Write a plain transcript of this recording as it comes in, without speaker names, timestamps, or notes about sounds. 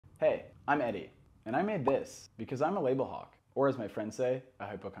Hey, I'm Eddie, and I made this because I'm a label hawk, or as my friends say, a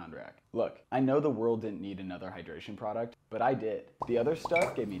hypochondriac. Look, I know the world didn't need another hydration product, but I did. The other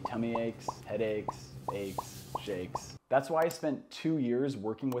stuff gave me tummy aches, headaches, aches, shakes. That's why I spent 2 years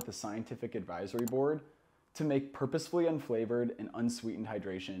working with a scientific advisory board to make purposefully unflavored and unsweetened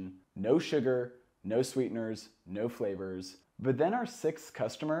hydration, no sugar, no sweeteners, no flavors. But then our 6th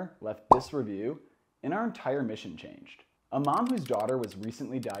customer left this review, and our entire mission changed. A mom whose daughter was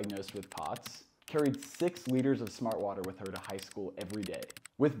recently diagnosed with POTS carried 6 liters of smart water with her to high school every day.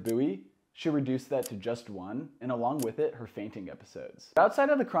 With Buoy, she reduced that to just 1, and along with it, her fainting episodes. Outside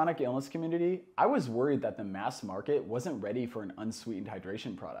of the chronic illness community, I was worried that the mass market wasn't ready for an unsweetened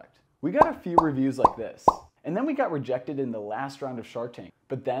hydration product. We got a few reviews like this, and then we got rejected in the last round of Shark Tank.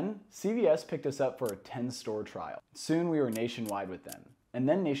 But then, CVS picked us up for a 10-store trial. Soon we were nationwide with them, and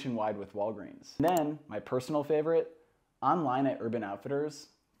then nationwide with Walgreens. And then, my personal favorite, online at Urban Outfitters,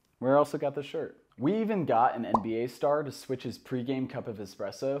 where I also got this shirt. We even got an NBA star to switch his pregame cup of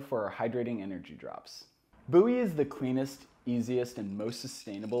espresso for our hydrating energy drops. Buoy is the cleanest, easiest, and most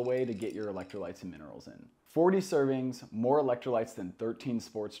sustainable way to get your electrolytes and minerals in. 40 servings, more electrolytes than 13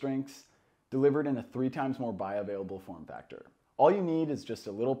 sports drinks, delivered in a 3 times more bioavailable form factor. All you need is just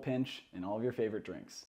a little pinch in all of your favorite drinks.